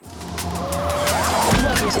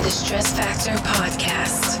to the Stress Factor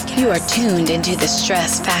Podcast. You are tuned into the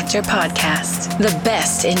Stress Factor Podcast, the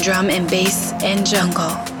best in drum and bass and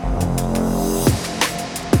jungle.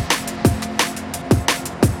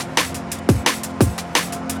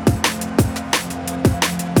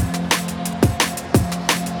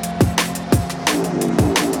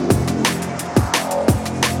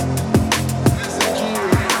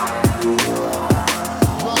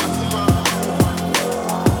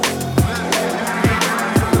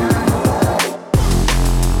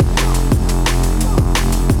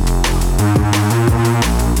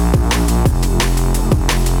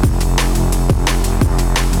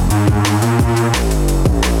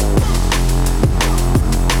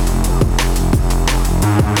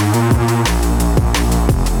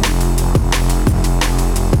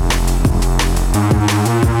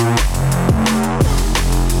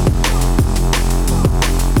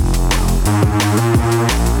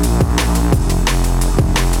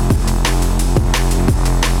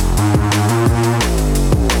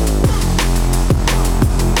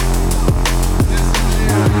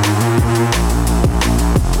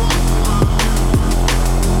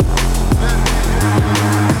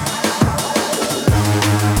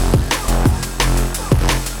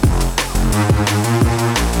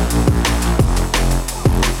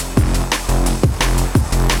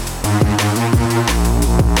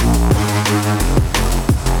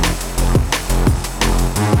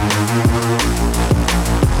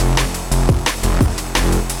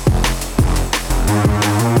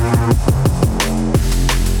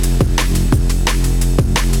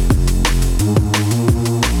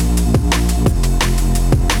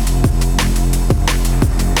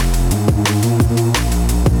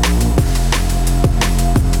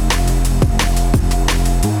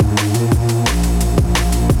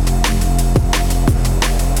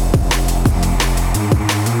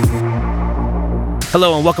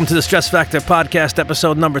 Hello and welcome to the Stress Factor Podcast,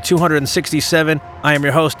 episode number 267. I am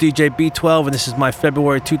your host, DJ B-12, and this is my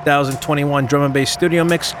February 2021 drum and bass studio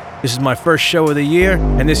mix. This is my first show of the year,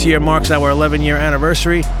 and this year marks our 11-year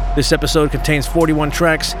anniversary. This episode contains 41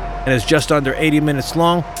 tracks and is just under 80 minutes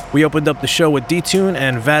long. We opened up the show with D-Tune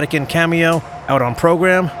and Vatican Cameo out on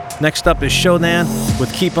Program. Next up is Showdown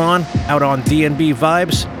with Keep On out on D&B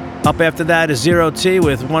Vibes. Up after that is Zero T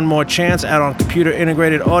with One More Chance out on Computer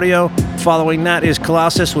Integrated Audio. Following that is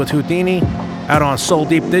Colossus with Houdini out on Soul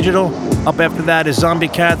Deep Digital. Up after that is Zombie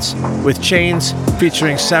Cats with Chains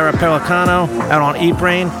featuring Sarah Pelicano out on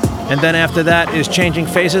E-Brain. And then after that is Changing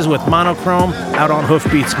Faces with Monochrome out on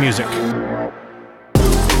Hoofbeats Music.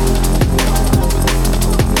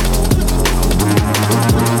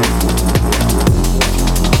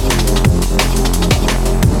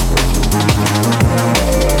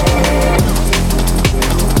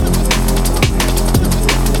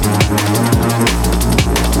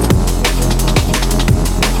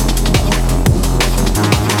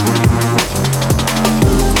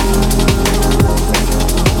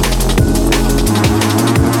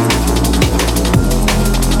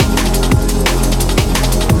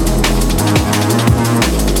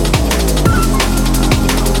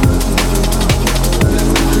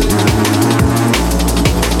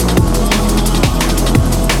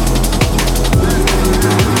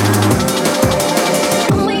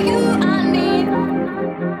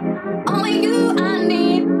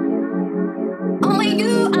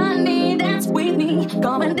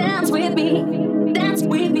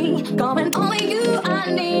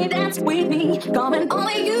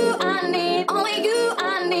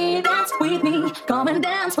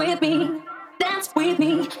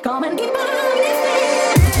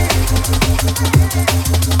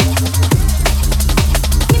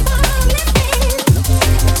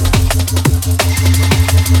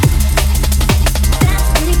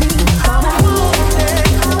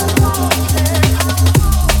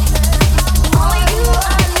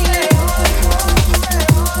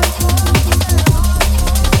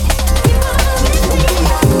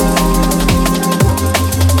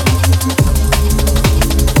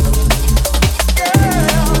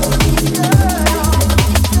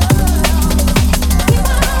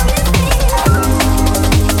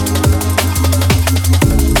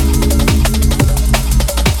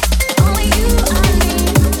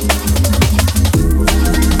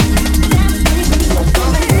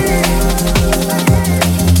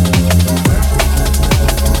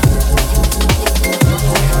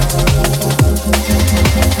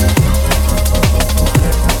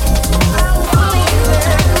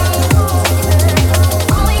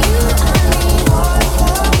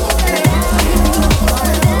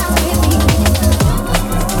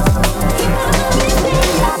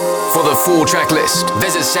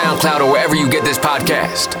 SoundCloud, or wherever you get this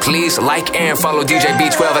podcast. Please like and follow DJ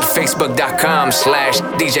B-12 at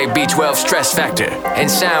Facebook.com/DJ B-12 Stress Factor and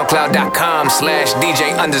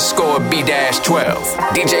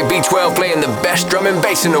SoundCloud.com/DJ_B-12. DJ B-12 playing the best drum and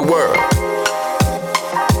bass in the world.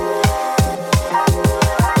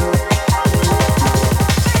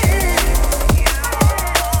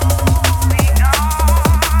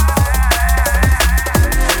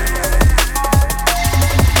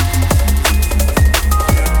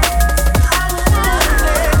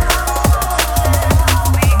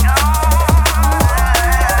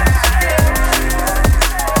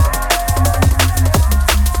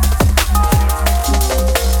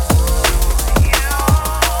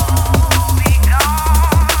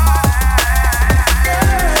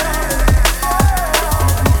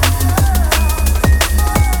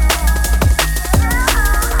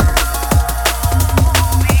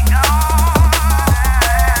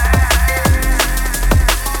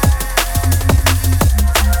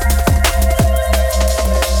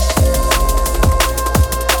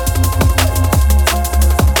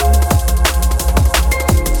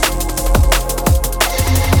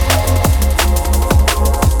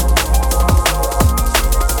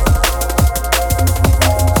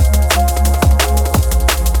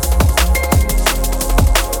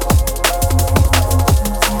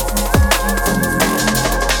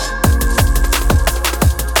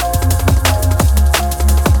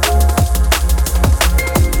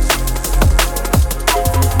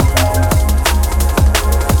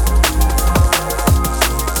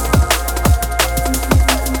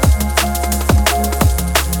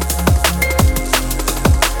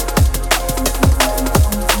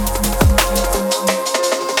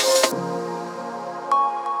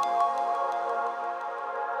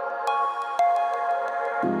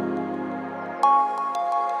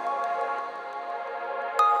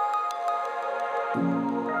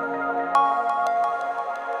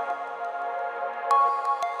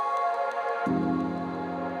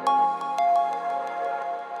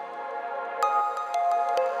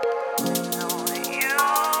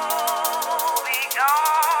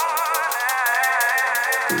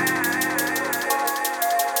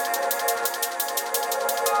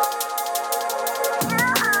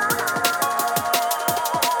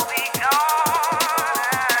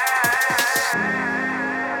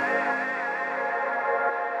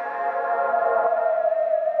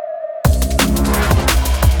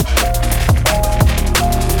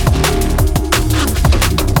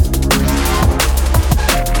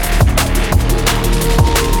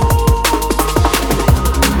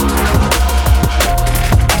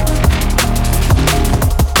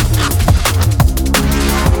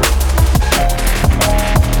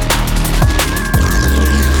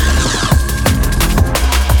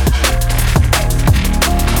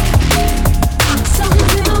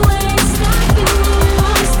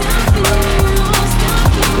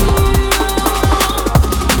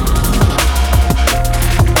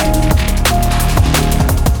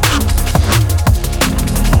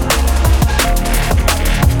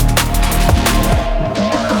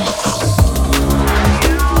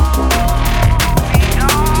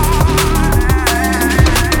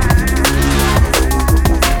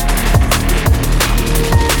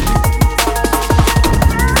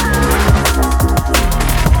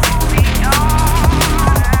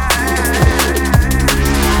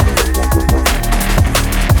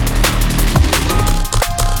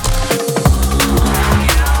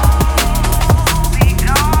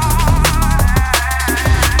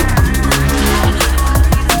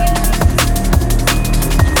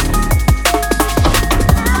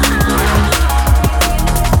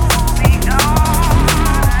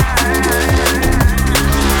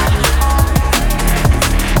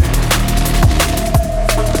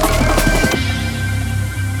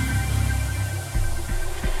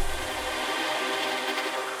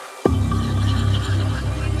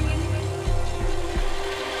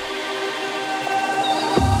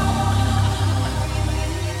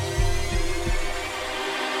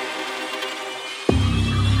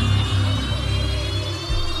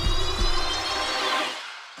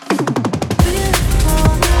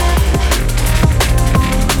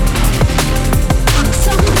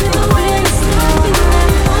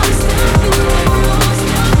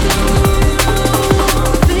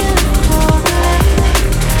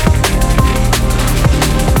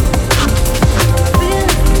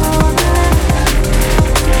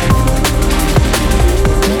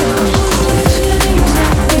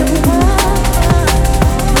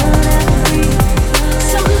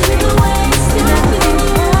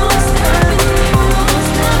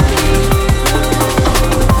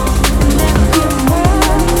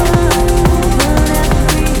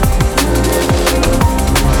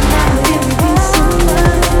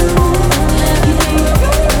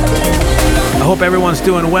 hope everyone's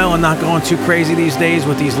doing well and not going too crazy these days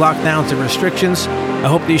with these lockdowns and restrictions. I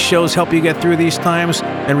hope these shows help you get through these times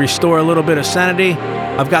and restore a little bit of sanity.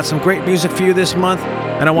 I've got some great music for you this month,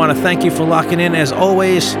 and I want to thank you for locking in as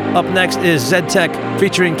always. Up next is Z-Tech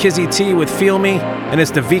featuring Kizzy T with Feel Me, and it's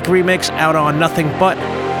the Veek remix out on Nothing But.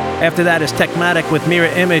 After that is Techmatic with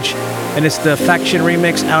Mirror Image, and it's the Faction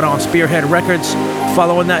remix out on Spearhead Records.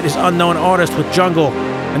 Following that is Unknown Artist with Jungle,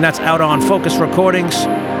 and that's out on Focus Recordings.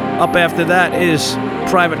 Up after that is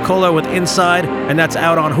Private Cola with Inside, and that's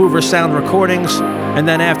out on Hoover Sound Recordings. And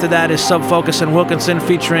then after that is Subfocus and Wilkinson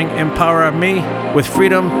featuring Empower Me with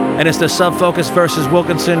Freedom, and it's the Subfocus versus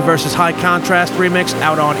Wilkinson versus High Contrast remix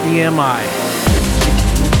out on EMI.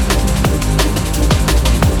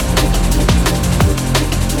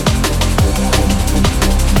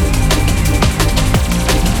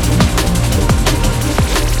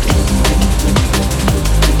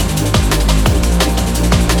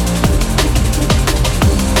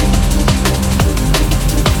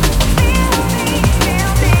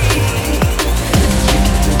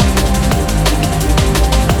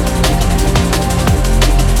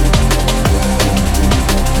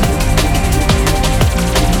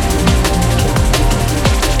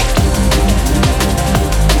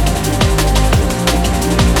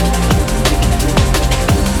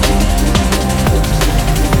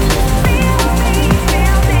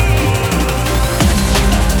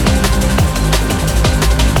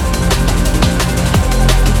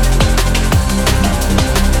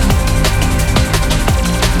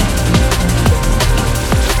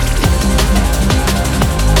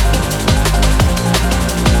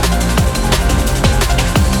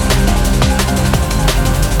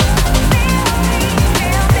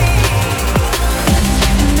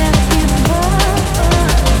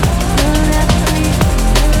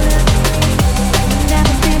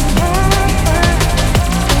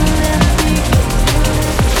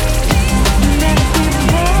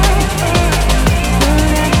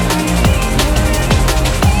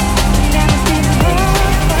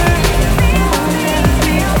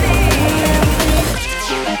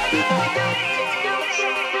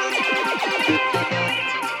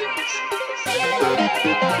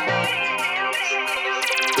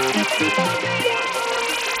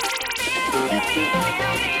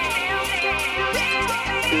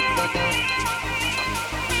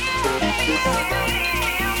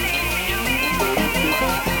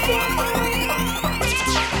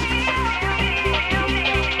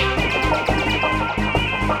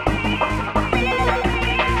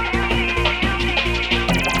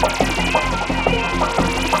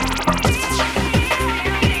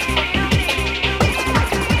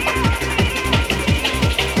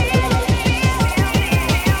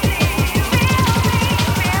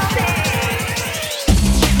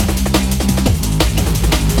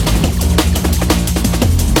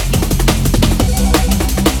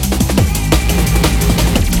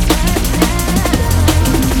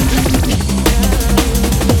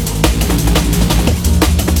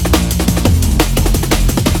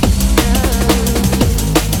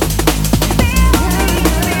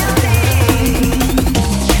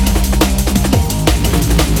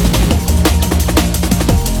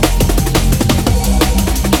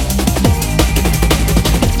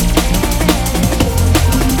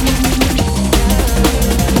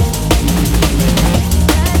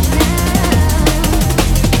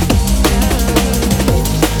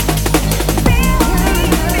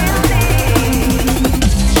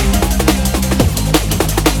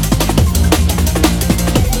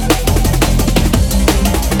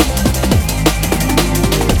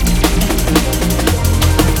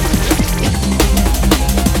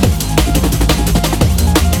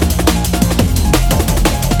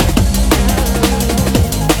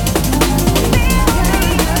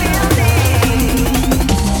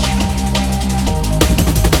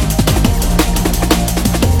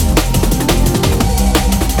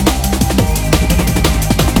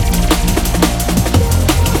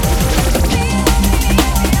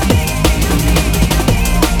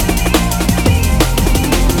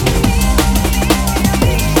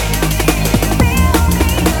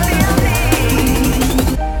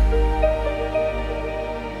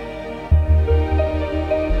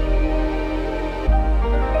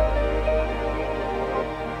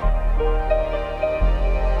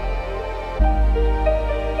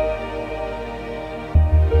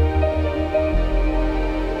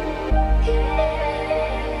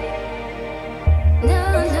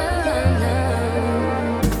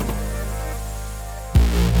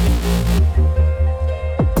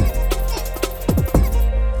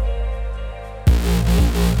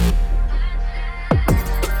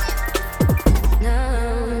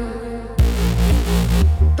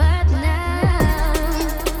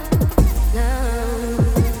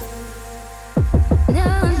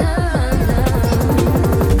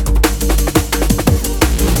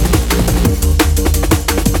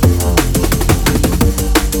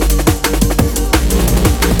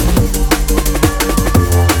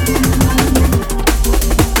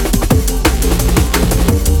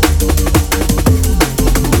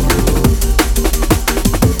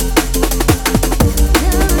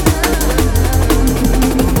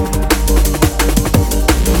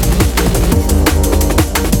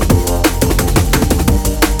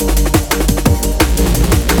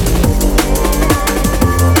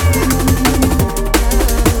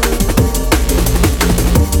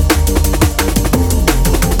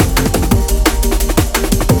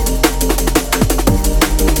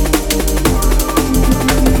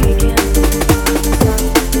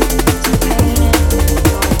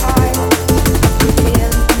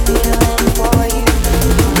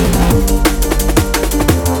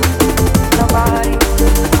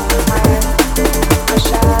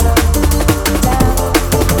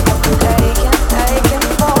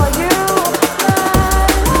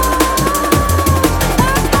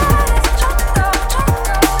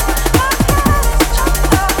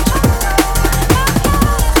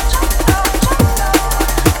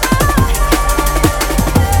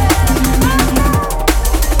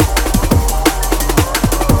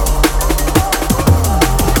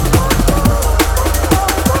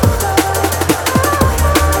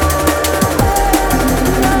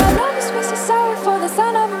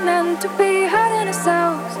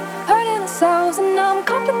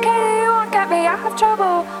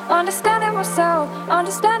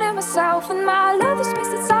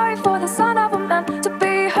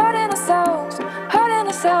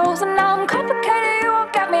 knows. And now I'm complicated, you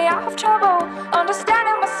won't get me out of trouble.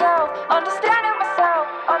 Understanding myself, understanding myself,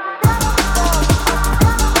 understanding myself.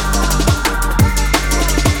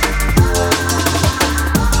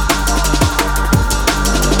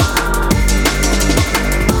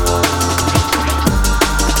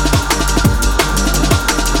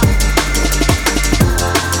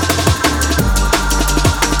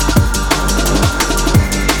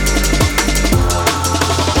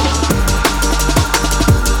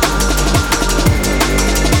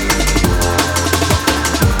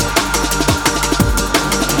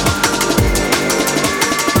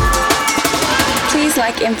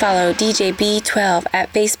 Like and follow DJ B-12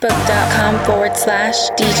 at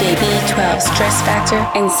facebook.com/DJ B-12 Stress Factor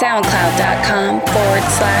and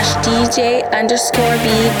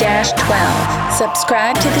soundcloud.com/DJ_B-12.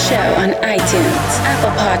 Subscribe to the show on iTunes, Apple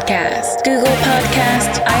Podcasts, Google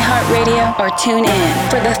Podcasts, iHeartRadio, or TuneIn.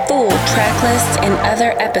 For the full track list and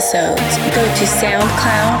other episodes, go to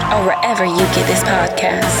SoundCloud or wherever you get this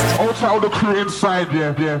podcast. Also, all the crew inside,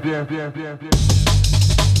 yeah.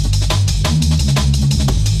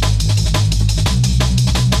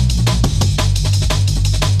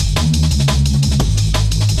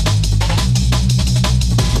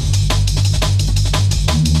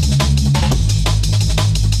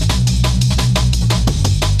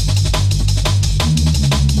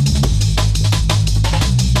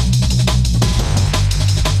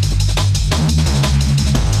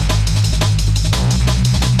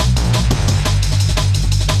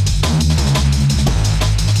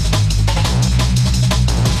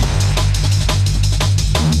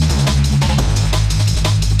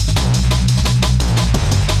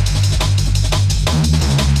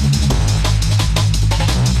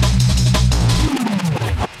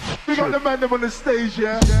 We got the man them on the stage,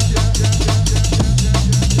 yeah.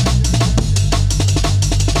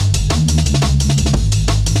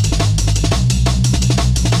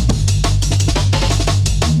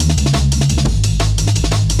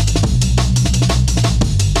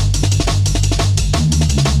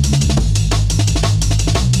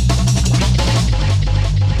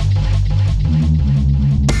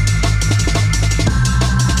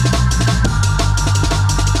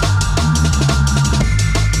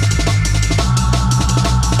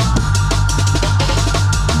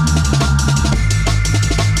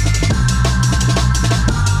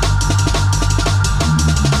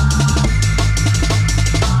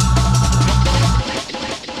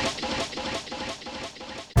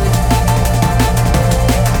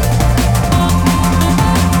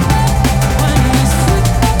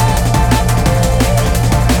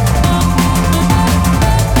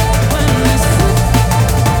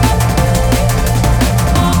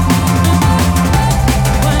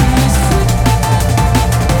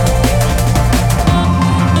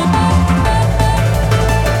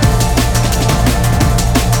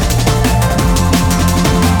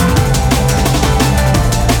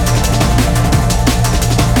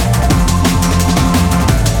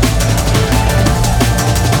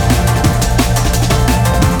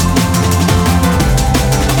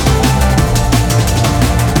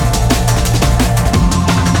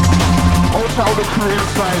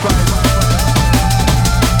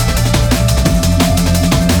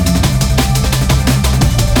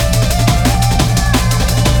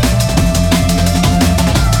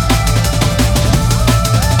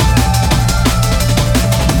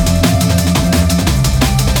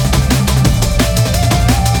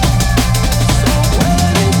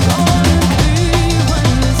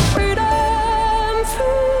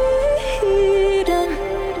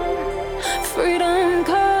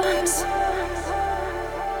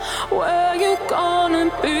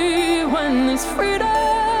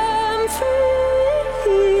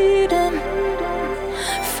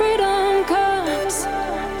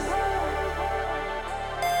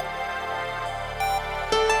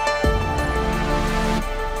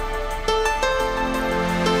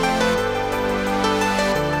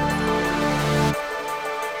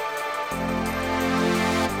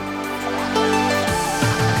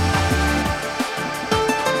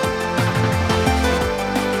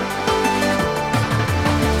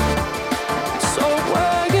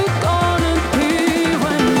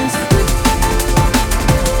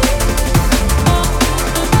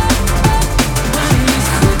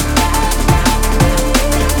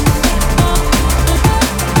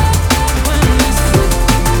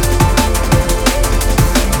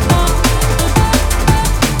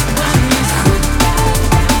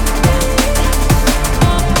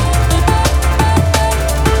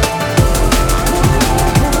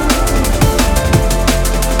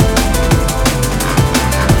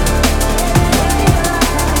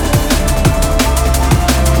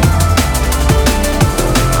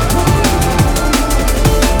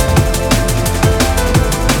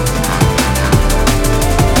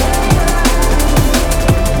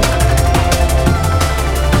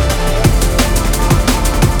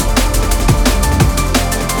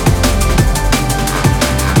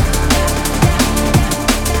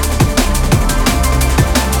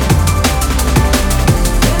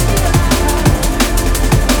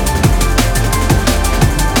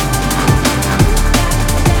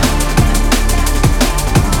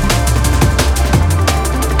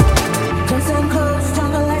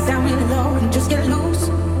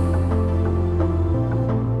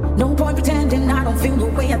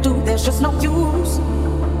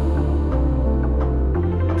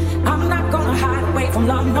 from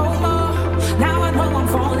love no more. Now I know I'm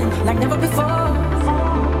falling like never before.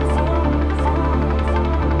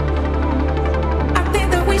 I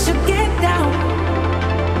think that we should get down.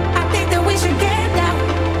 I think that we should get down.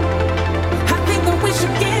 I think that we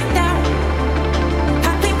should get down.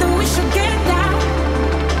 I think that we should get down.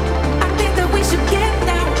 I think that we should get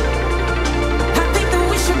down. I think that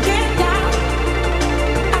we should get down.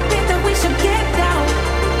 I think that we should get down.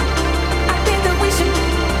 I think that we should.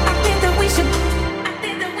 I think that we should. I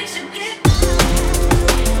think that we should get.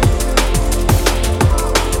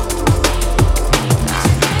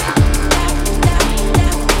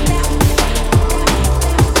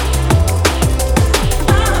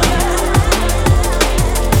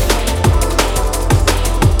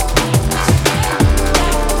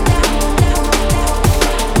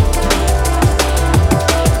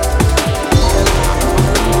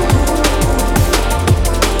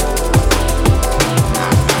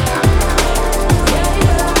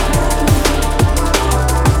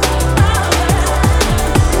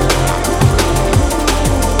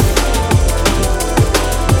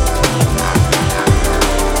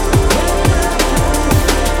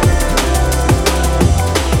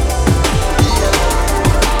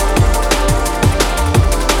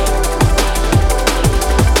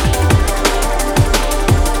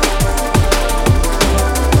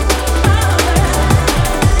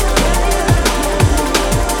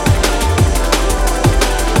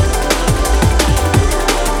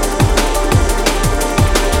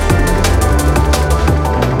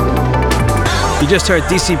 You just heard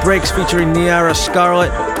DC Breaks featuring Niara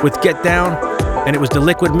Scarlett with Get Down, and it was the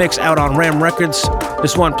Liquid Mix out on Ram Records.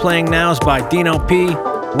 This one playing now is by Dino P,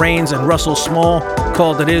 Reigns, and Russell Small,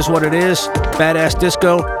 called It Is What It Is, Badass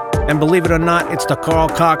Disco, and believe it or not, it's the Carl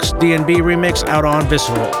Cox D&B remix out on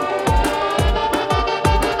Visceral.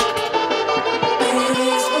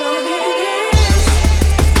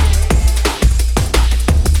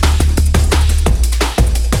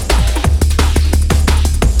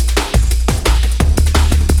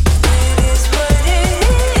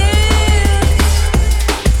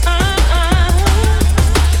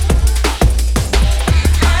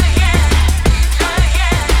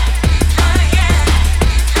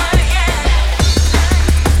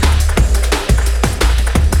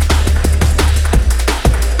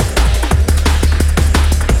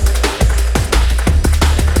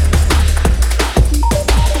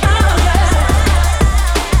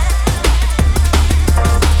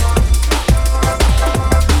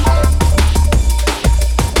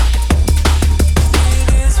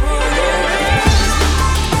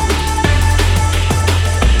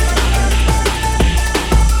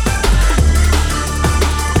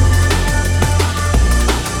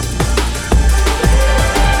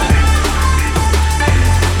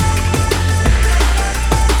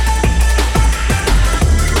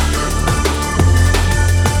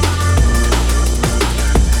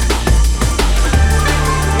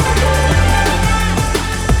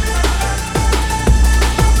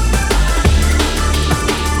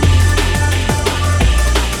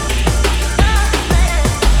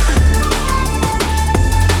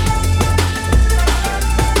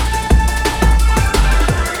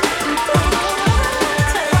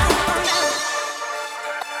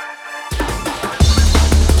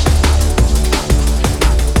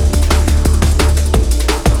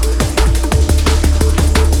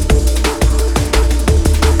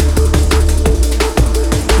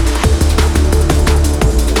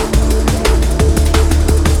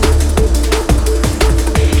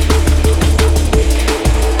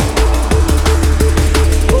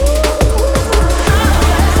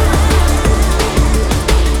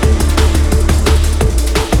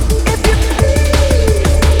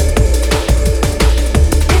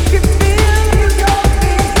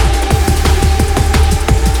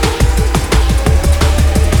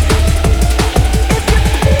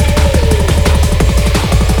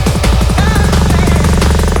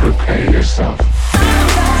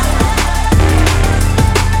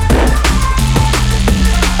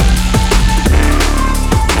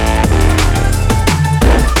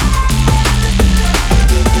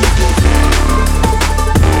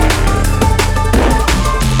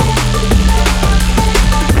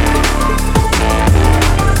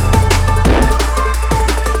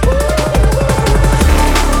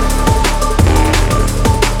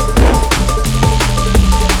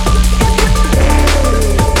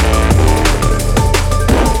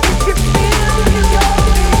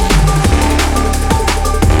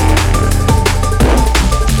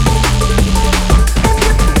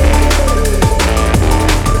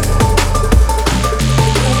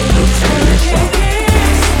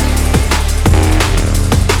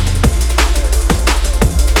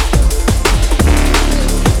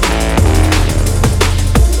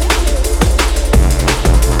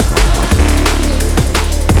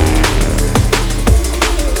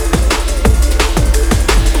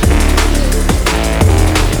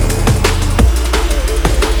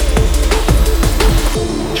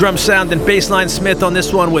 Drum sound and bassline Smith on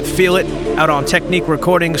this one with Feel It, out on Technique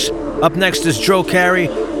Recordings. Up next is Dro Carey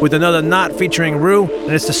with another Knot featuring Rue,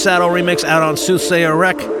 and it's the Saddle remix out on Soothsayer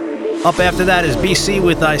Rec. Up after that is BC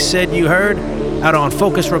with I Said You Heard, out on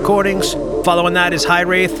Focus Recordings. Following that is High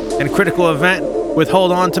Wraith and Critical Event with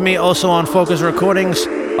Hold On To Me, also on Focus Recordings.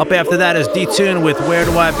 Up after that is D-Tune with Where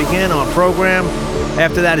Do I Begin on Program.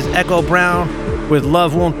 After that is Echo Brown with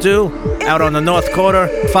Love Won't Do, out on the North Quarter.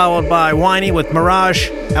 Followed by Whiny with Mirage,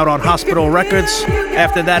 out on Hospital Records.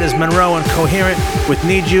 After that is Monroe and Coherent with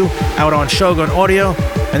Need You, out on Shogun Audio.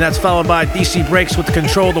 And that's followed by DC Breaks with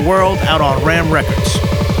Control the World, out on Ram Records.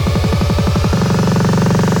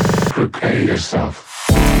 Prepare yourself.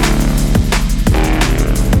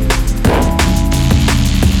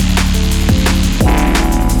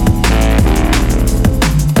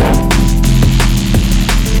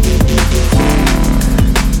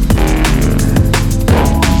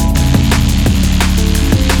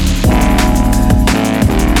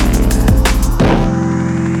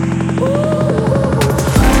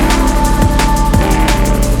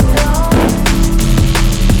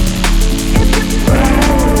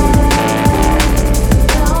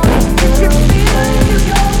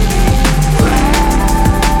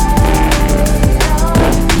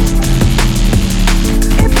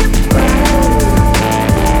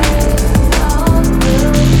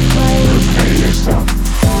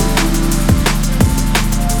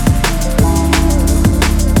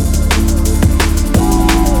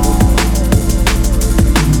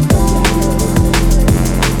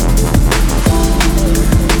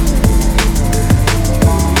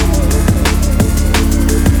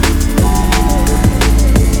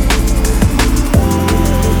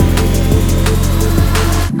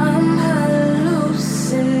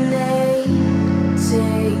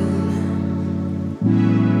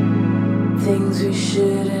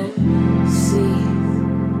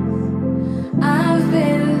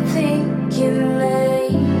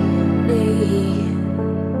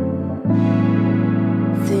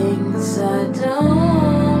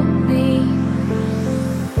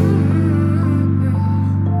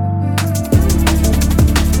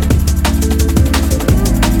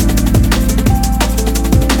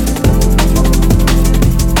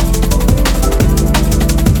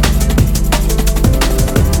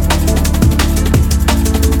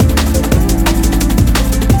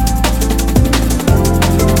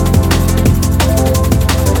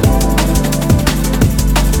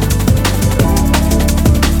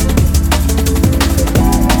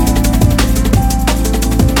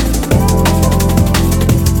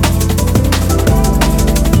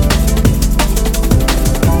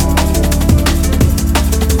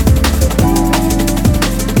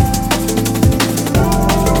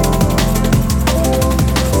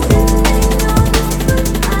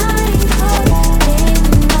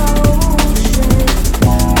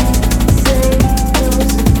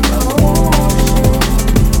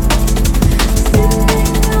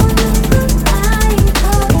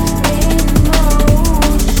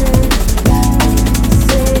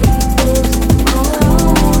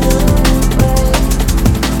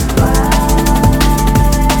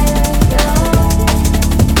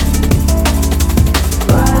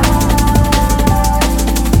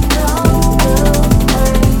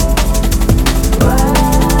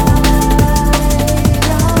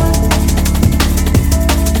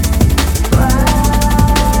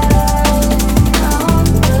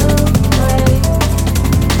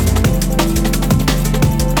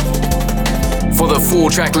 Full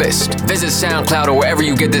track list, visit SoundCloud or wherever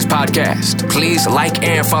you get this podcast. Please like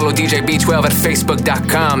and follow DJ B-12 at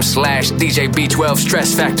Facebook.com/DJ B-12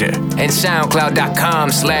 Stress Factor and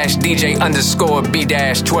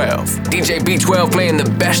SoundCloud.com/DJ_B-12. DJ B-12 playing the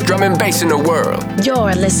best drum and bass in the world.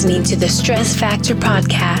 You're listening to the Stress Factor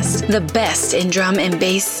Podcast, the best in drum and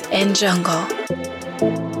bass and jungle.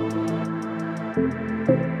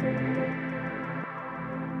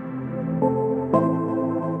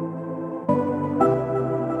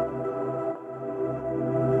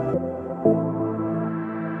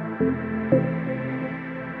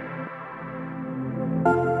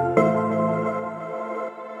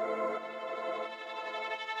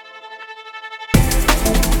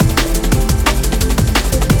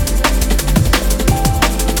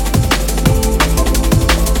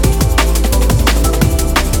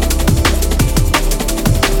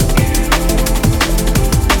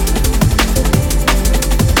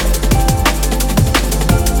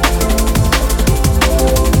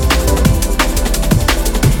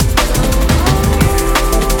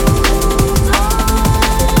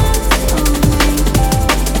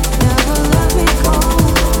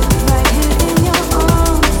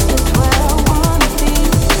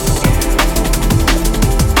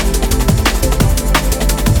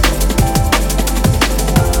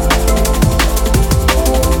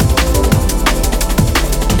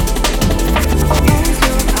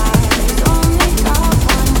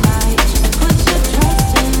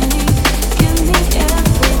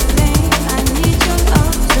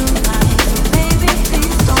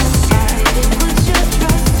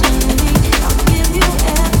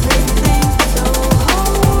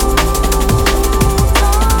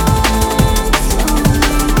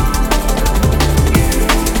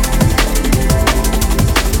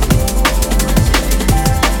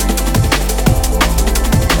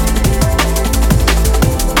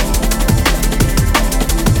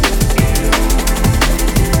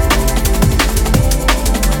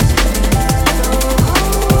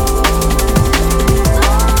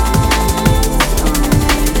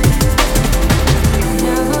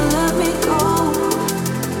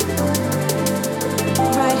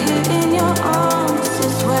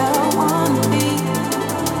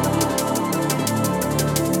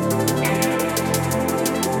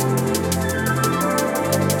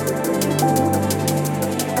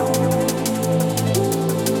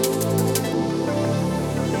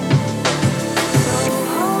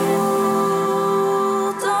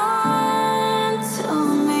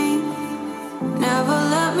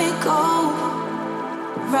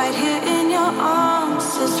 Right here in your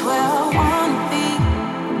arms is where I wanna be.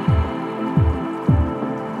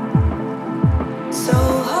 So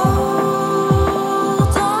hold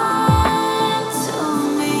on to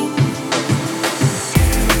me.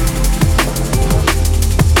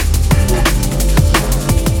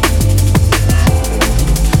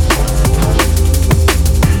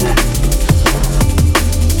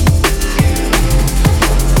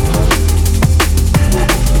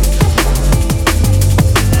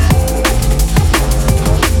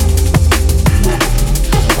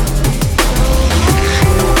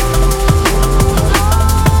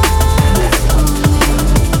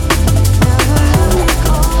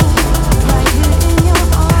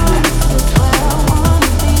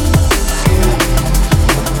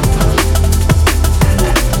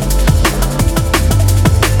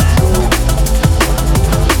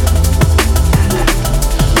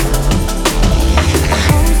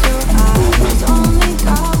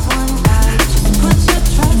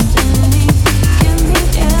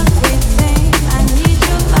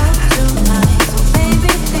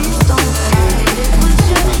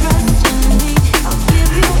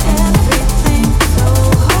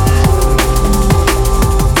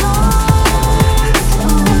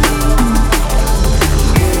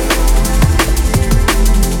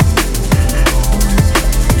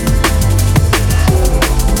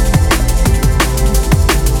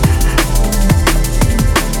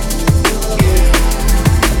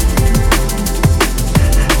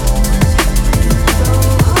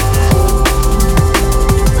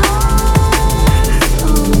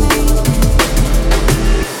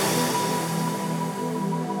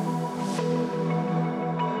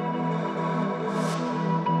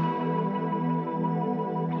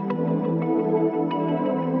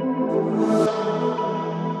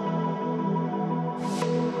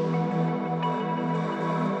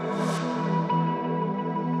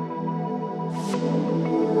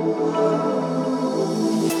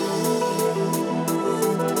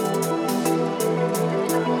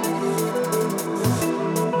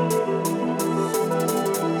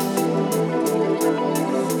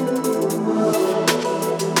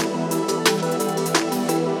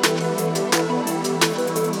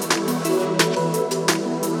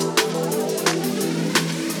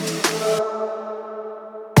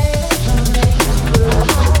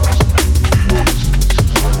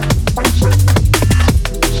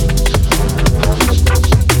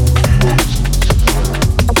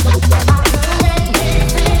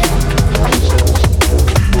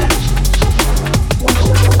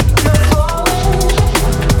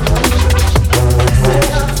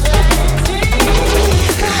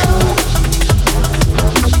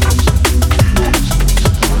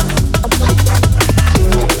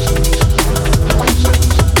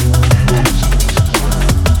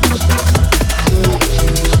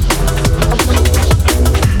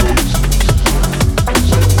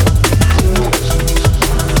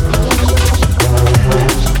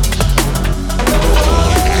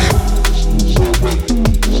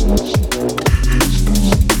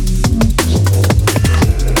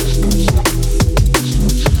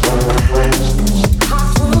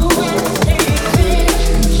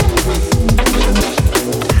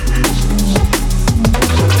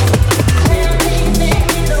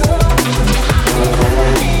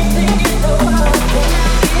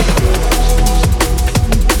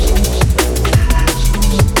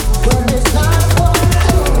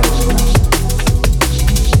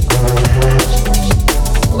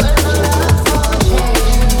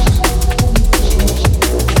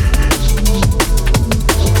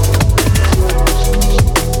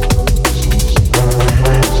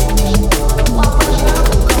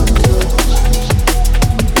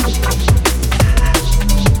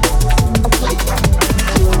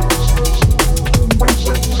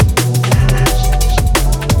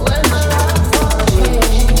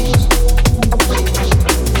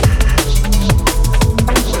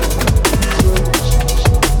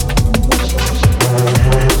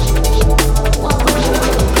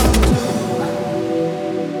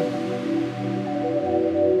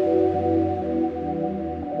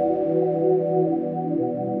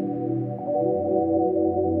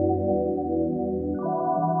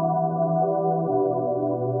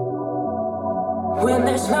 When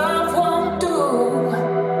this love won't do,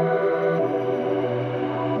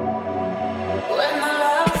 when the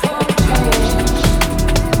love won't change.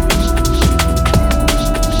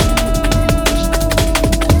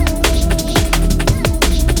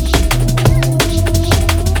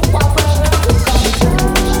 What will love become?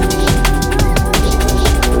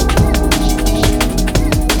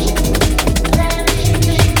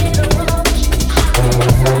 Anything in the world,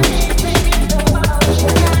 anything in the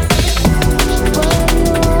world.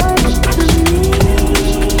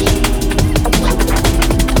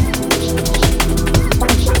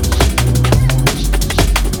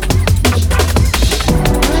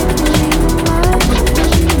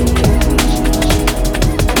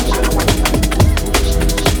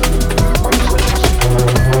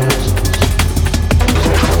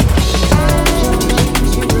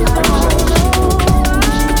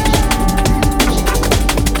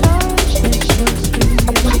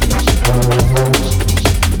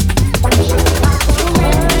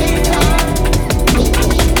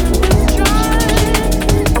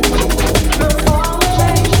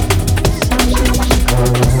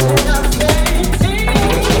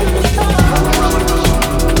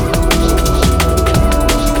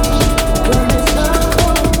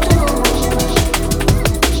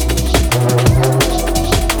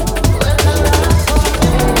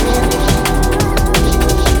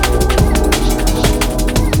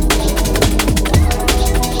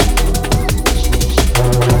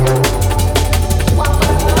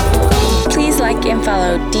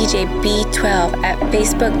 DJ B-12 at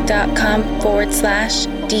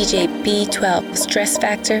facebook.com/DJ B-12 Stress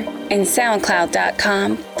Factor and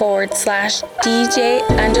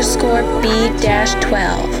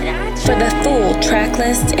soundcloud.com/DJ_B-12. For the full track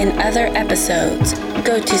list and other episodes,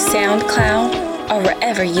 go to SoundCloud or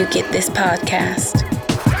wherever you get this podcast.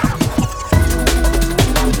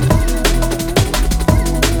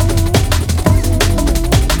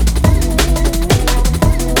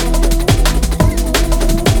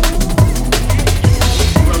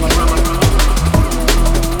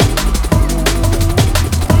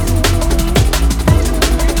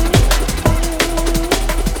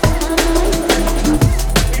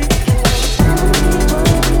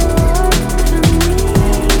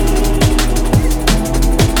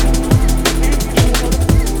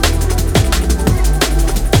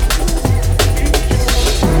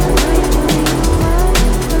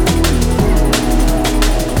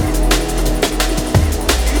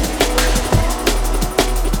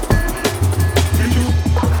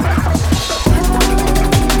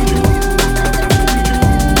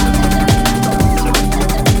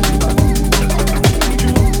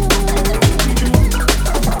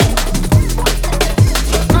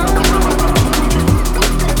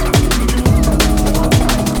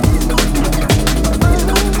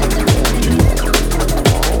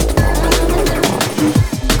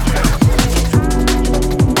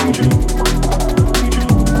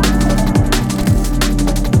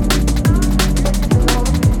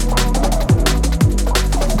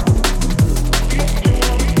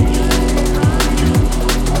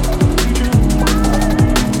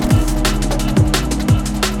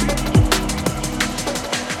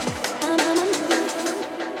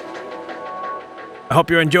 I hope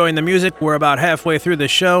you're enjoying the music. We're about halfway through the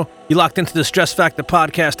show. You locked into the Stress Factor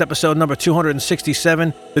Podcast, episode number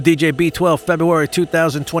 267, the DJ B-12 February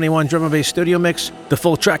 2021 Drum and Bass Studio Mix. The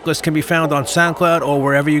full track list can be found on SoundCloud or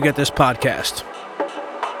wherever you get this podcast.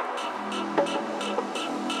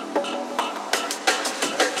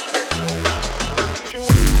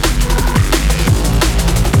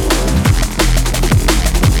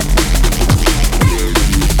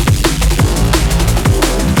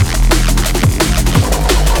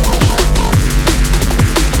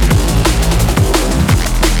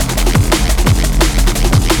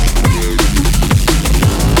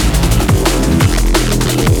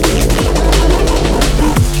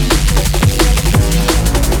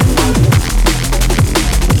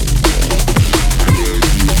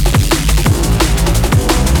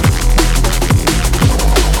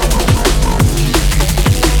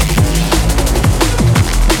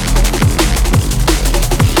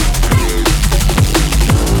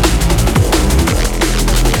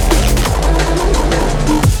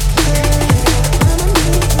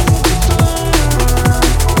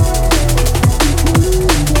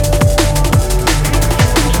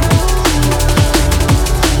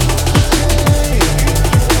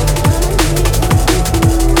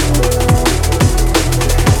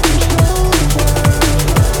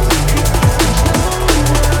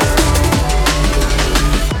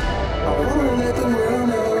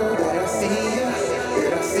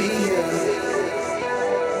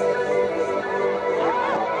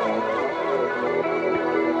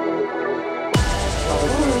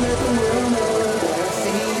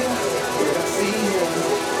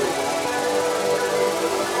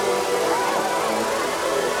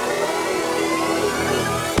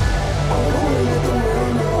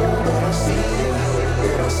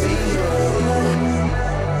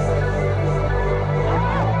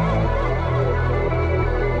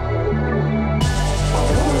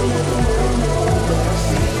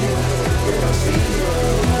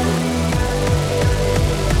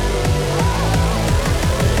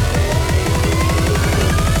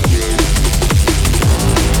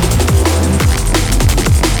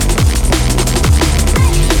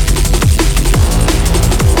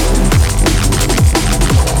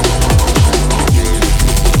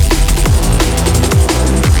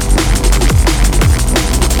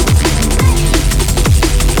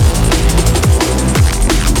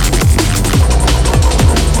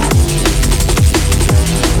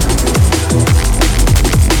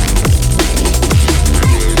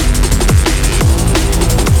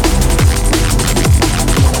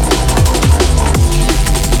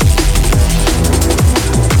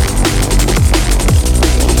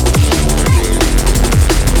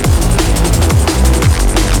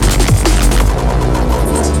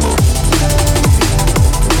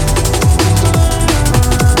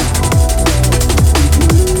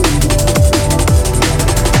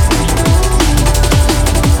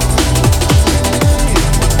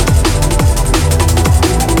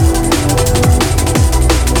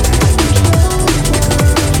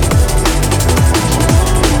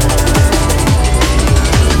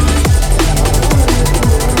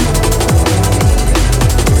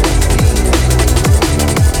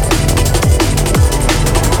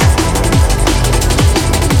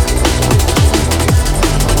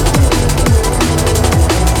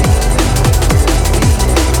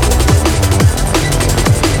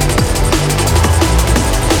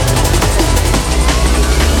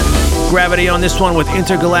 Gravity on this one with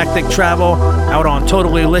Intergalactic Travel out on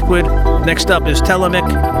Totally Liquid. Next up is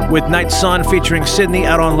Telemic with Night Sun featuring Sydney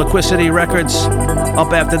out on Liquicity Records.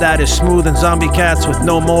 Up after that is Smooth and Zombie Cats with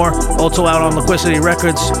No More, also out on Liquicity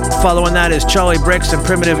Records. Following that is Charlie Bricks and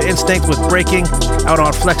Primitive Instinct with Breaking out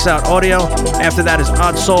on Flex Out Audio. After that is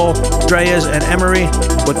Odd Soul, Dreyes and Emery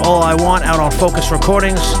with All I Want out on Focus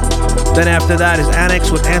Recordings. Then after that is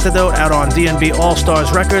Annex with Antidote out on D&B All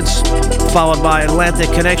Stars Records, followed by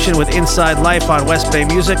Atlantic Connection with Inside Life on West Bay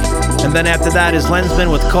Music. And then after that is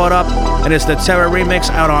Lensman with Caught Up, and it's the Terror remix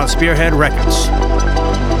out on Spearhead Records.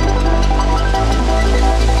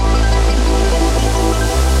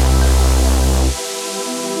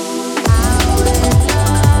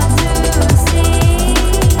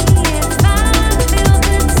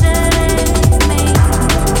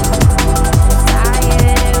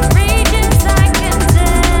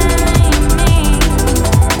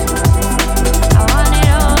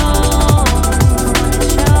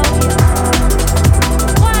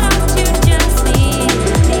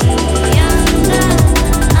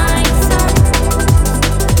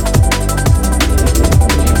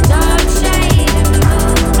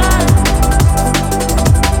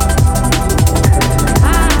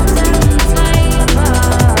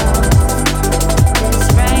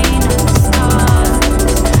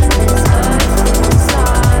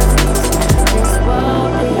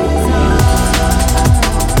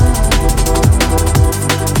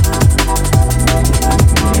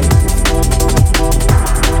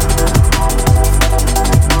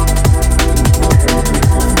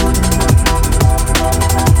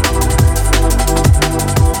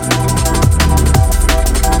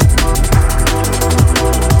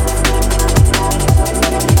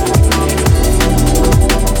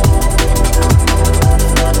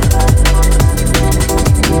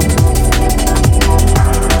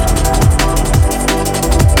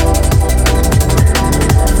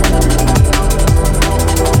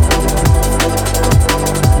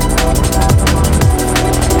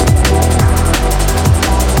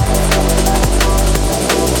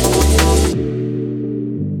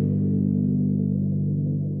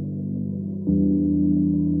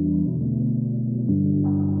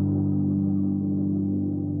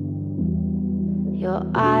 Your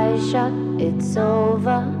eyes shut, it's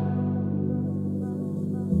over.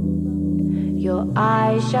 Your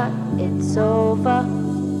eyes shut, it's over.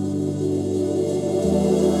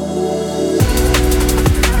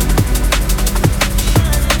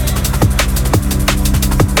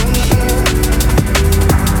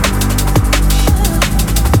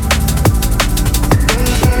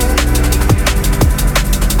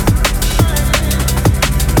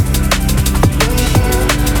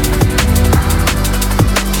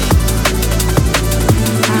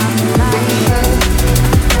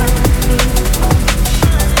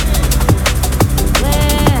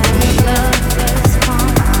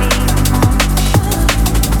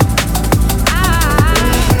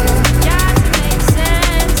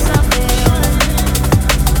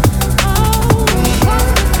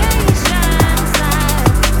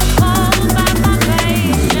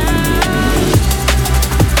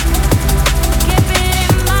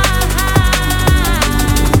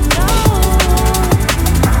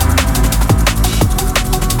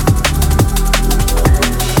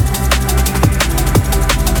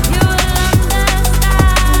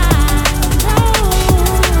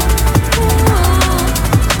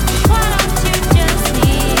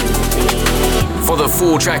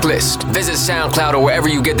 Full track list. Visit SoundCloud or wherever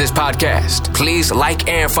you get this podcast. Please like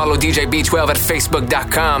and follow DJ B-12 at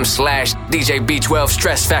Facebook.com/DJ B-12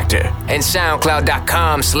 Stress Factor and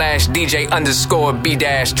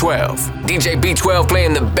SoundCloud.com/DJ_B-12. DJ B-12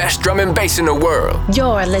 playing the best drum and bass in the world.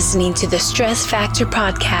 You're listening to the Stress Factor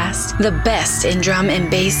Podcast, the best in drum and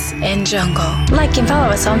bass and jungle. Like and follow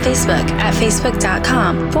us on Facebook at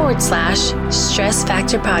Facebook.com/Stress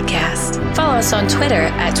Factor Podcast. Follow us on Twitter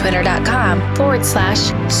at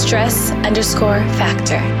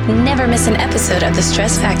Twitter.com/Stress_Factor. Never miss an episode of the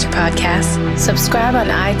Stress Factor Podcast. Subscribe on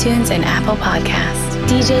iTunes and Apple Podcasts.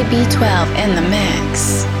 DJ B-12 in the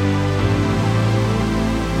mix.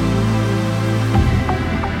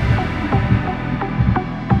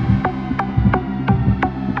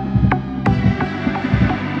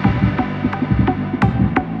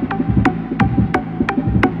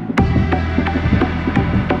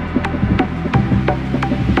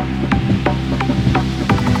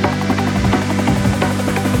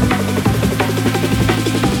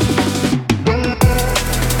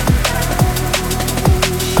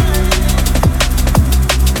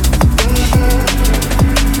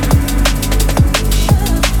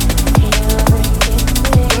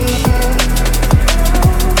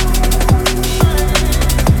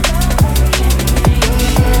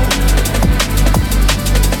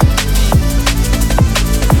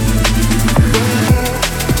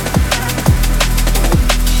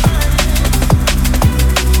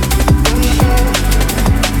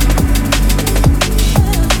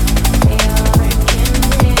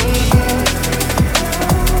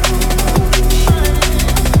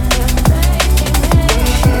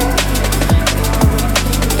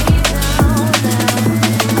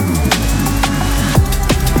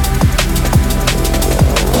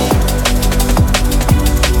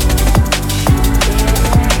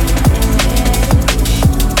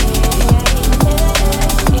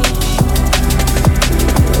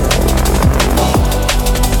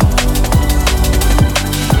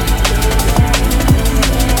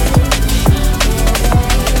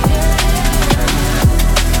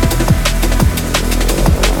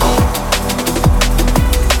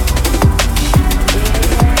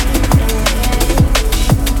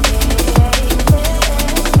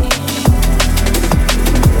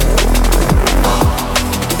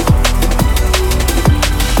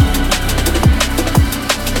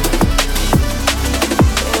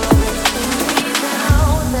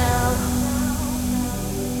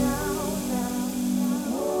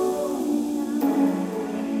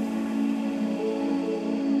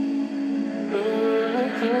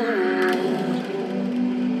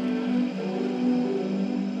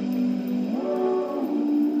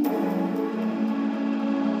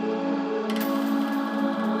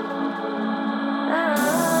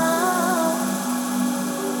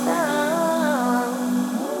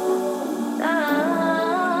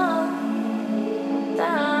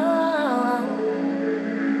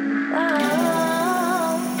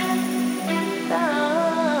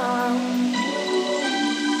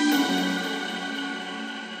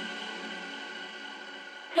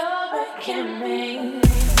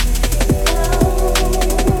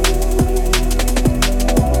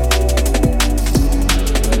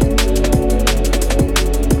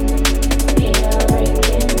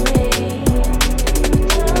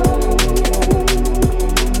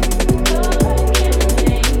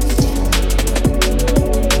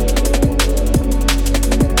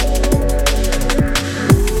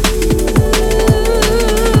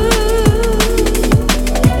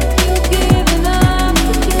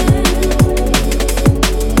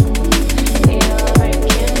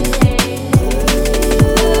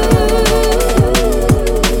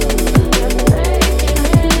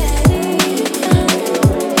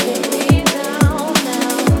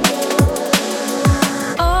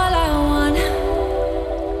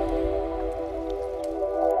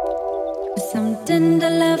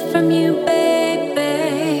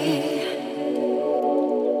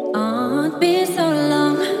 been so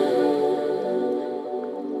long.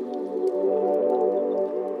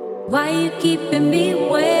 Why you keeping me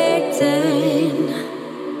waiting?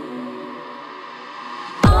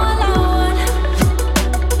 All I want is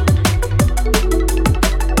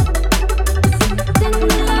to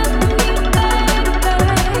love me,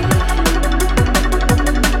 baby.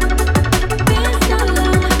 Been so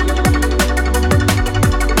long.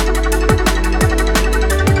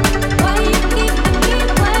 Why you keeping me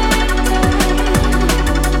waiting?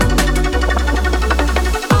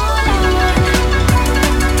 All I want.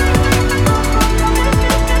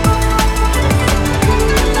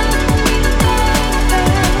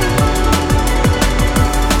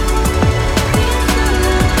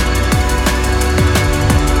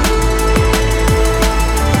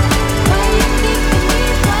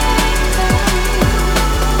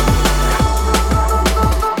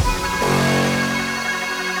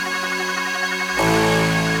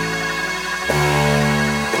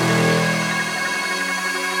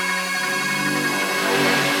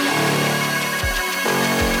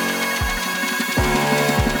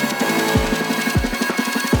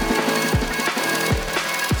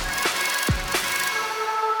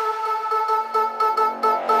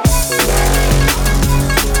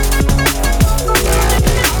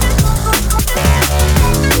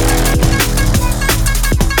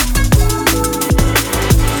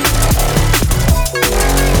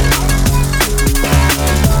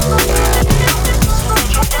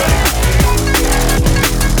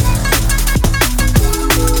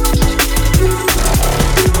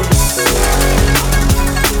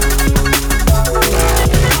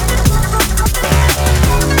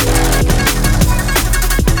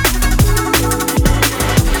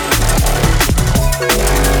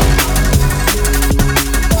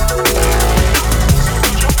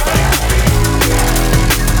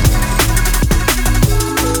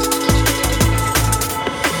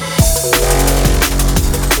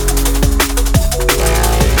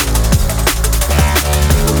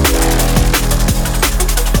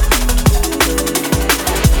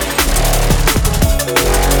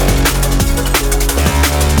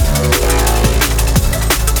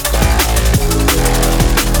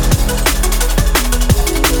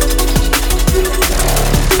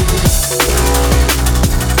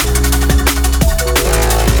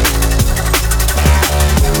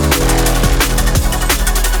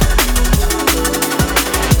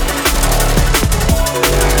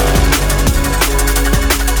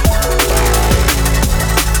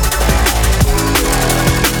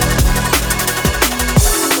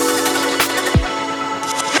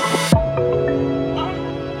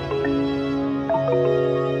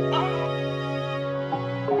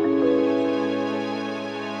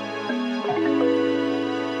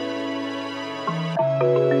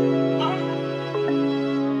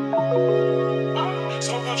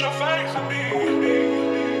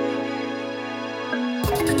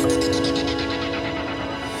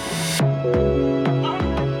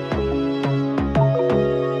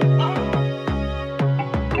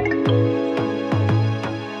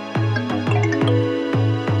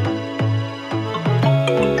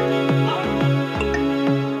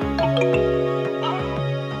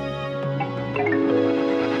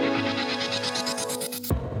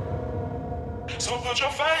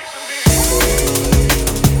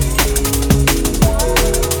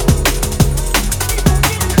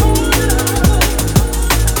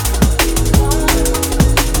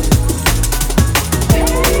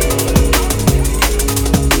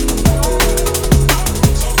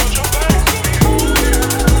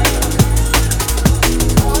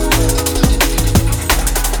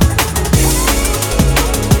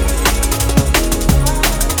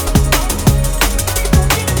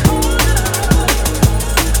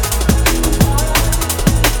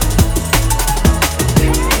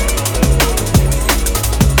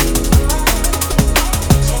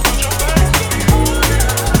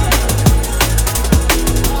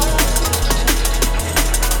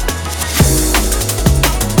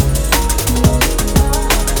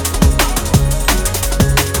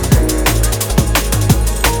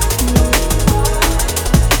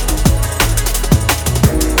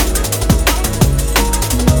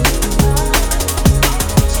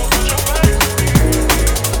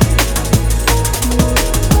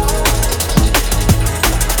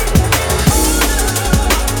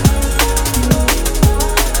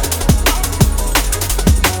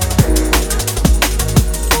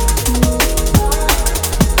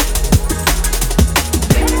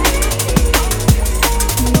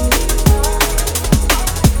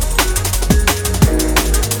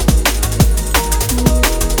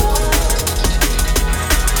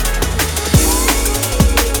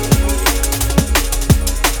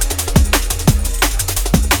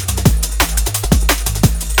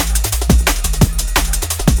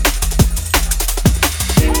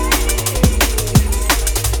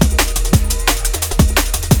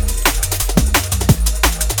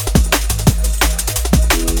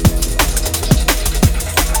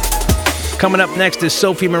 Coming up next is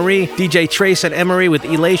Sophie Marie, DJ Trace and Emery with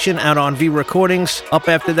Elation out on V Recordings. Up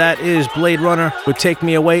after that is Blade Runner with Take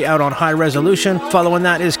Me Away out on High Resolution. Following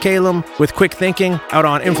that is Calum with Quick Thinking out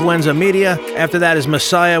on Influenza Media. After that is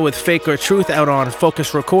Messiah with Fake or Truth out on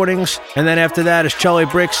Focus Recordings. And then after that is Charlie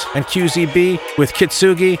Bricks and QZB with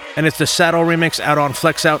Kitsugi, and it's the Saddle remix out on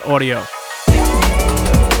Flex Out Audio.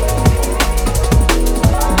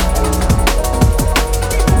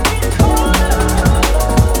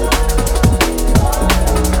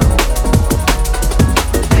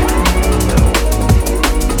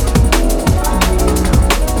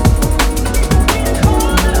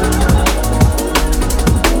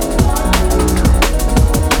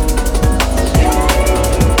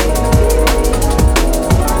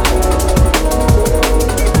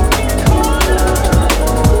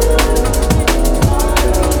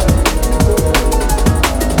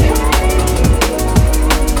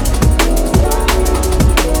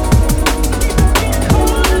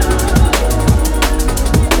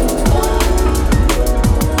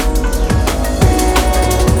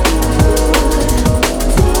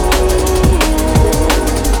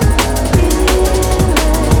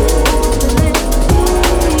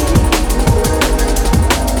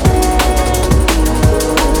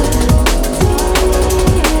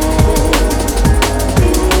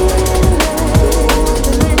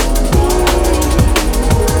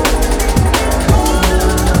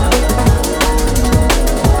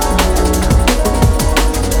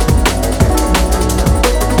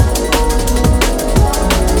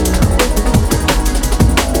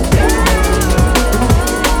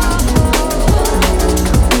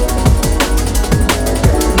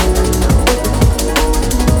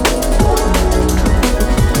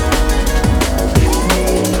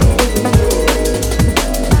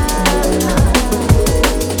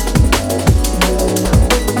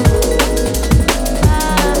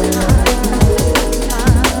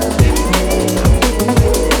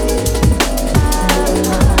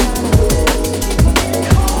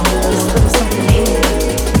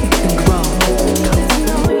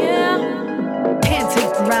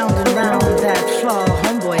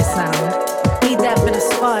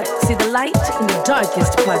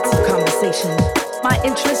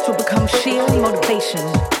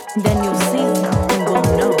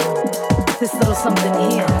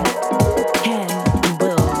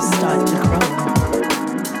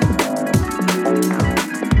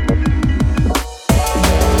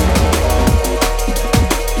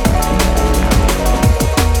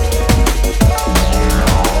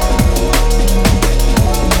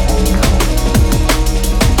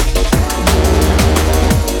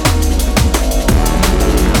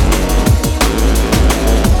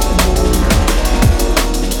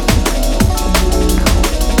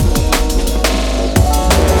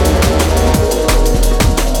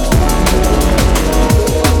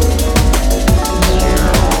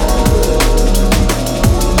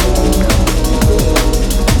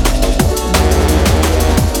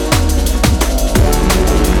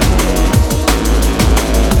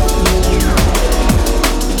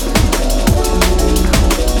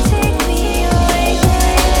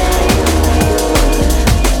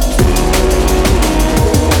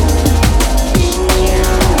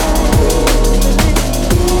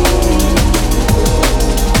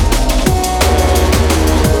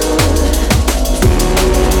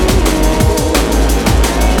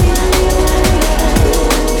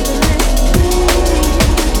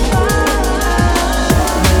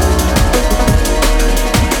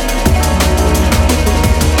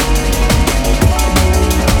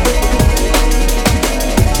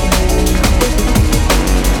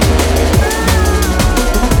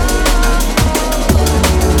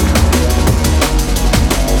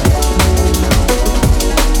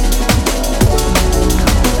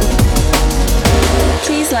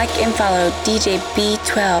 And follow DJ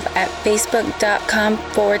B-12 at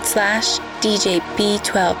facebook.com/DJ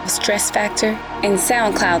B-12 Stress Factor and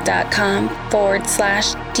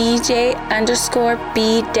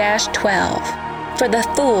soundcloud.com/DJ_B-12. For the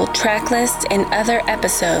full track list and other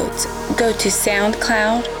episodes, go to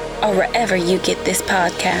SoundCloud or wherever you get this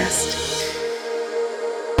podcast.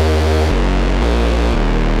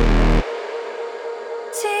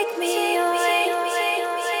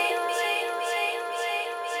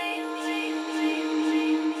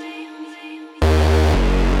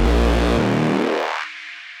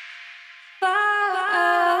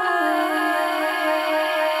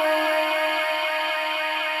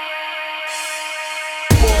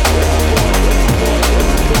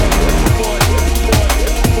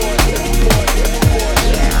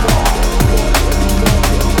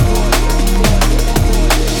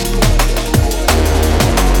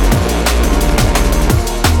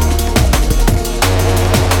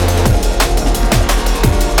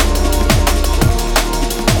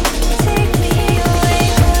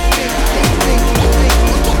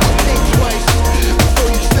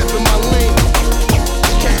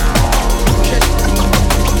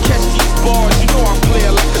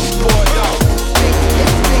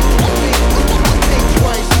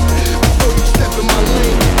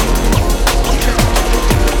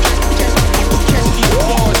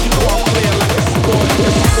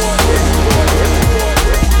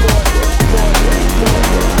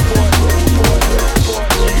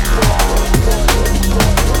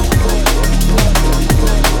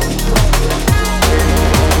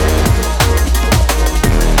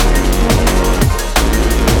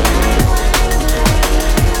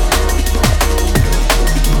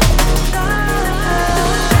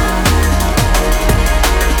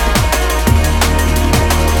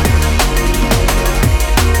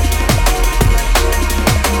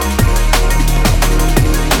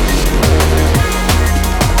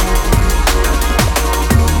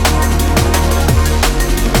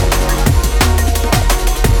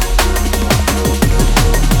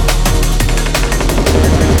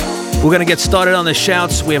 We're going to get started on the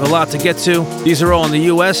shouts. We have a lot to get to. These are all in the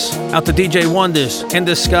U.S. Out to DJ Wonders, In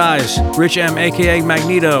Disguise, Rich M, a.k.a.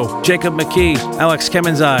 Magneto, Jacob McKee, Alex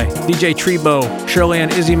Kemenzai, DJ Trebo, Shirley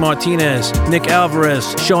and Izzy Martinez, Nick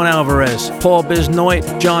Alvarez, Sean Alvarez, Paul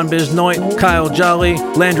Biznoit, John Biznoit, Kyle Jolly,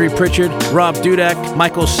 Landry Pritchard, Rob Dudek,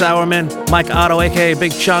 Michael Sowerman, Mike Otto, a.k.a.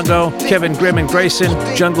 Big Chongo, Kevin Grimm and Grayson,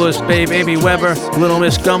 Junglist Babe, Amy Weber, Little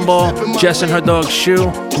Miss Gumball, Jess and her dog Shoe,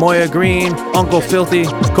 Moya Green, Uncle Filthy,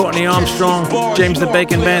 Courtney Armstrong, James the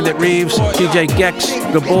Bacon Bandit Reeves, TJ Gex,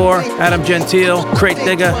 Gabor, Adam Gentile, Crate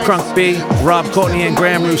Digger, Crunk B, Rob Courtney and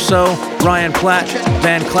Graham Rousseau, Ryan Platt,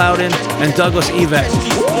 Van Clouden, and Douglas Evett.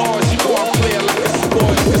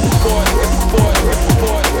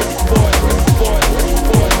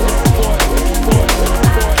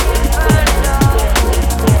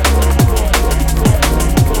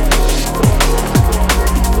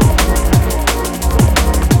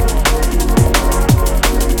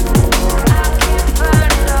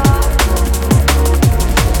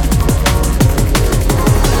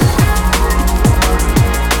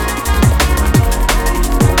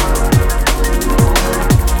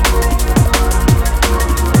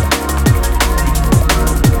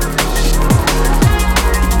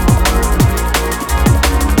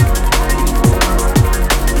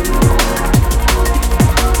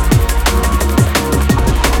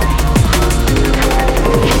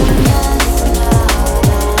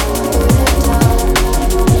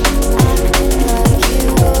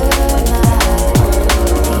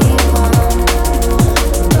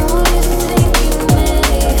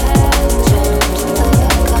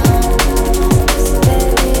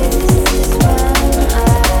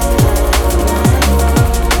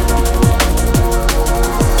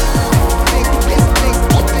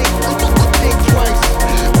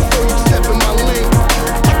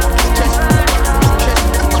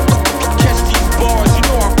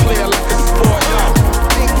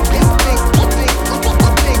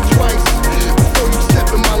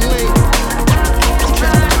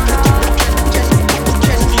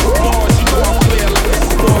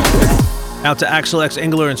 Out to Axel X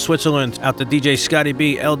Engler in Switzerland. Out to DJ Scotty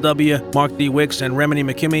B, LW, Mark D. Wicks, and Remini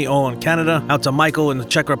McKimmy, all in Canada. Out to Michael in the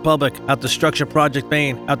Czech Republic. Out to Structure Project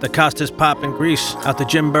Bane. Out to Costas Pop in Greece. Out to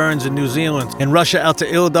Jim Burns in New Zealand. In Russia, out to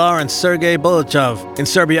Ildar and Sergei Bolichov. In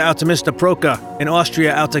Serbia, out to Mr. Proka. In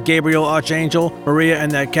Austria, out to Gabriel Archangel, Maria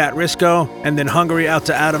and that cat Risco. And in Hungary, out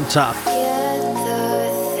to Adam Top.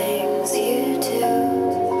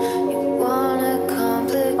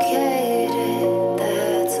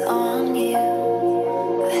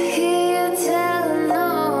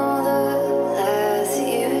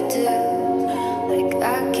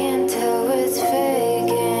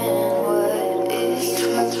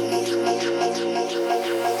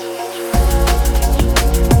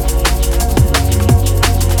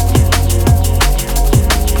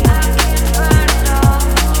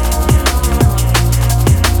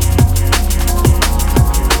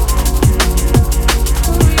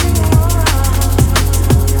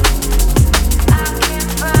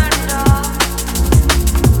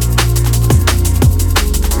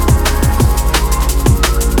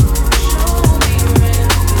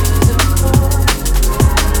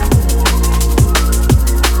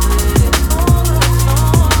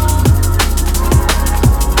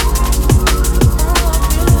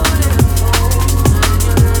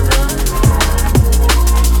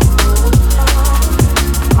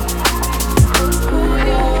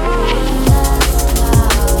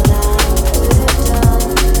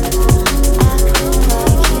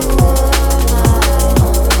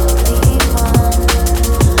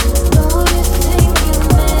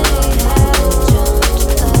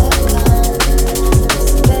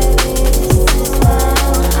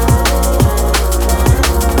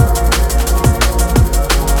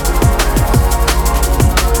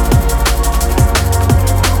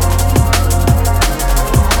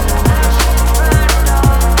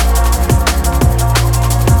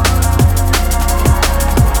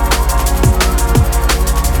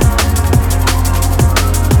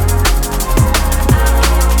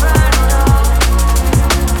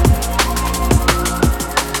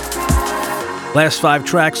 Last 5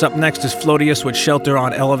 tracks. Up next is Floatius with Shelter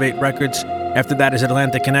on Elevate Records. After that is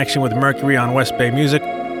Atlantic Connection with Mercury on West Bay Music,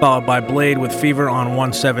 followed by Blade with Fever on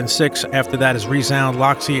 176. After that is Resound,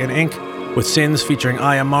 Loxy, and Ink with Sins featuring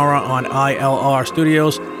Ayamara on ILR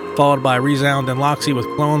Studios, followed by Resound and Loxy with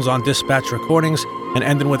Clones on Dispatch Recordings, and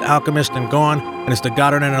ending with Alchemist and Gone, and it's the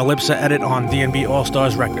Goddard and Ellipsa edit on D&B All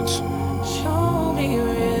Stars Records. Show me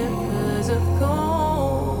rivers of gold.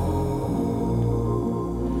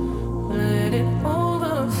 Let it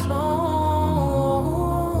overflow.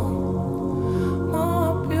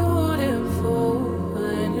 More beautiful.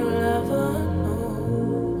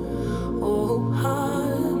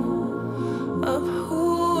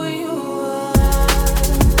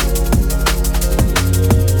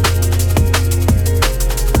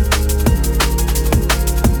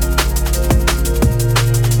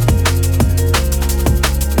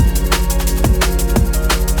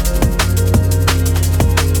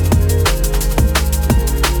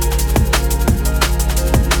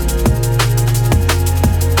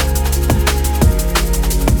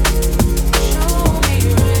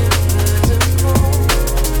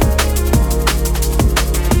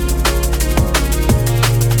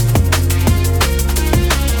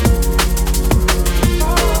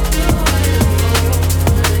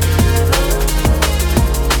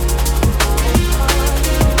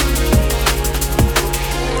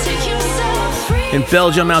 In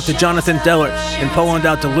Belgium, out to Jonathan Dellert. In Poland,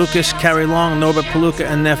 out to Lucas, Carrie Long, Norbert Paluca,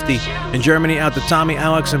 and Nefti. In Germany, out to Tommy,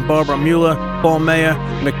 Alex, and Barbara Mueller, Paul Mayer,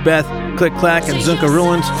 Macbeth, Click Clack, and Zunka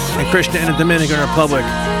Ruins, and Krishna in the Dominican Republic.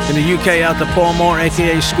 In the UK, out to Paul Moore,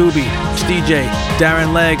 a.k.a. Scooby, Stj,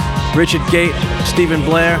 Darren Legg, Richard Gate, Stephen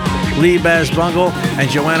Blair, Lee Baz Bungle, and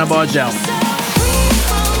Joanna Bardell.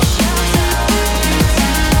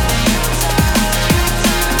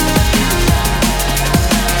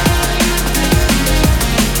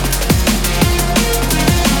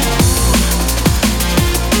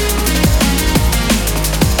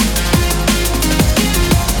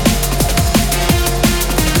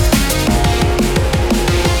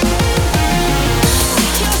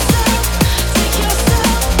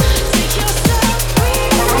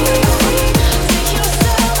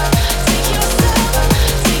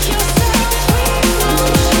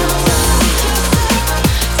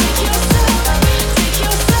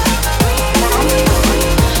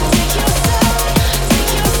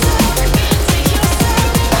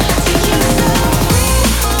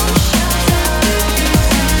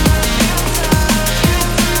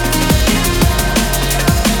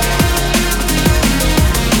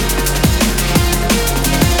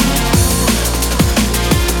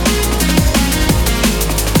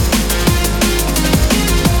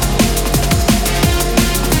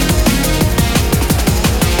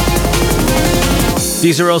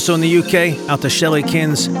 These are also in the UK, out to Shelley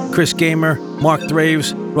Kins, Chris Gamer, Mark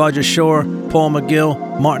Thraves, Roger Shore, Paul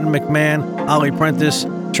McGill, Martin McMahon, Ollie Prentice,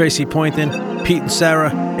 Tracy Poynton, Pete and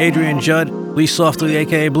Sarah, Adrian Judd, Lee Softly,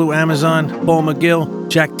 aka Blue Amazon, Paul McGill,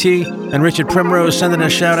 Jack T, and Richard Primrose, sending a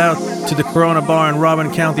shout out to the Corona Bar in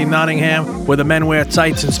Robin County, Nottingham, where the men wear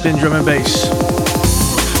tights and spin drum and bass.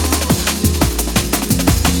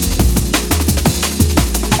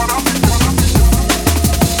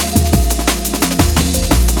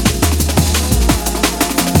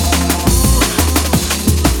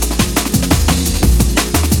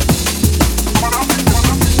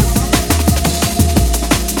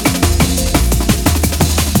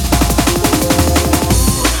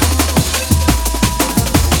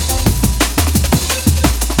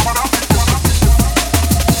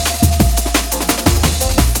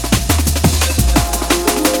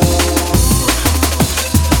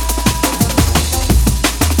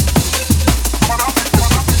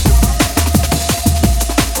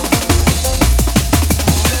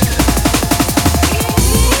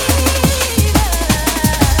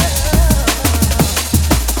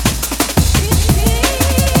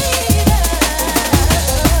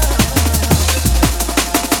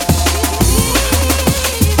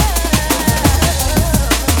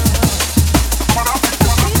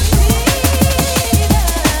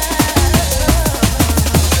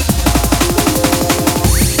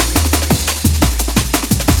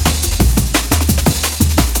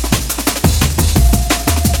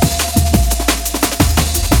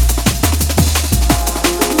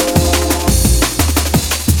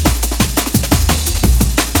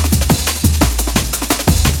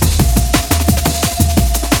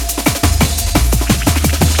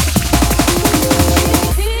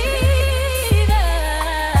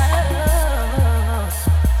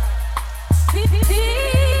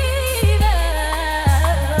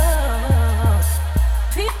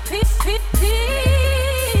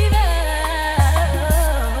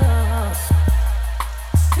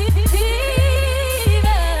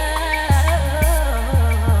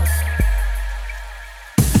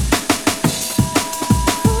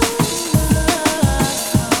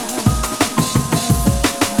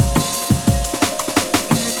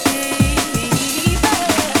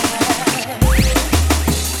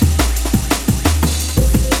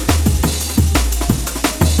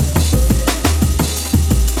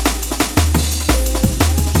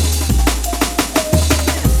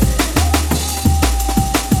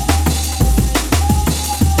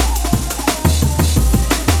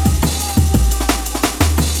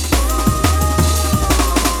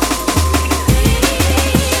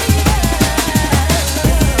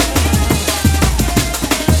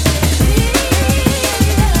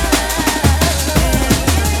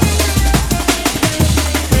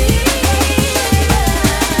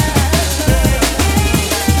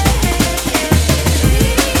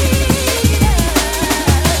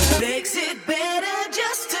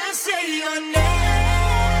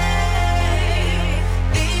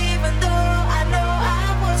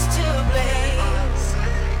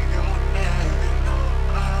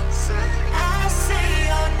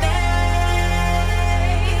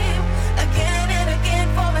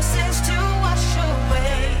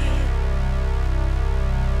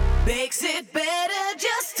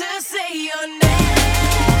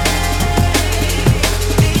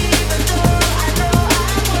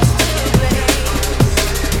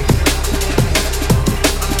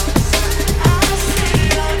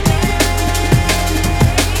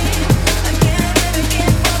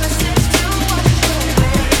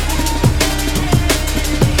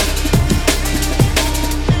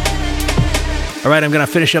 All right, I'm going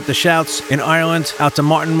to finish up the shouts in Ireland out to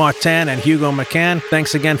Martin Martin and Hugo McCann.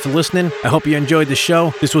 Thanks again for listening. I hope you enjoyed the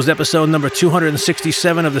show. This was episode number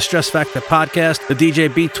 267 of the Stress Factor podcast, the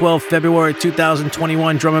DJ B-12 February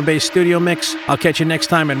 2021 drum and bass studio mix. I'll catch you next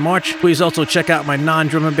time in March. Please also check out my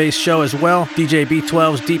non-drum and bass show as well, DJ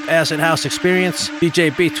B-12's Deep Acid House Experience.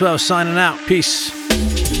 DJ B-12 signing out. Peace.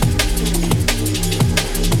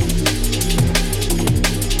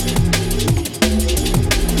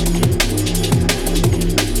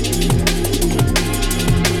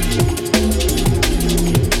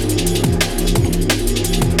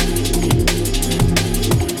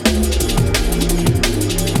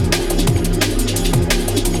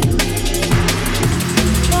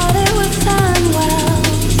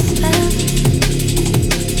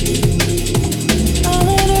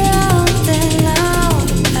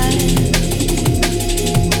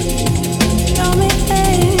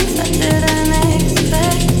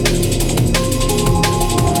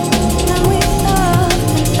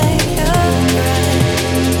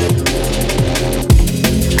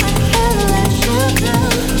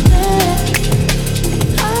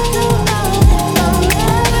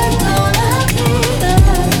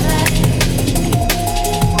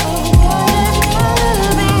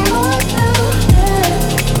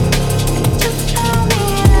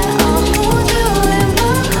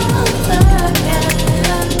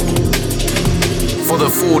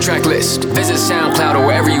 Track list. Visit SoundCloud or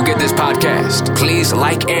wherever you get this podcast. Please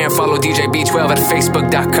like and follow DJ B-12 at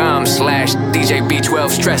Facebook.com/DJ B-12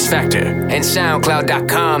 Stress Factor and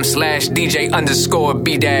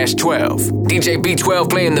SoundCloud.com/DJ_B-12. DJ B-12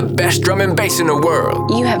 playing the best drum and bass in the world.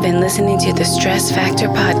 You have been listening to the Stress Factor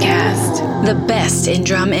podcast, the best in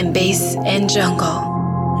drum and bass and jungle.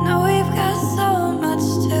 Now we've got so much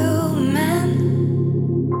to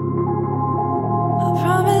mend. I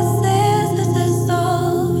promise this is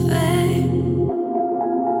solving.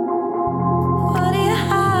 What are you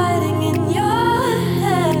hiding in your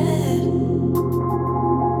head?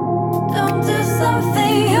 Don't do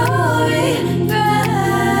something you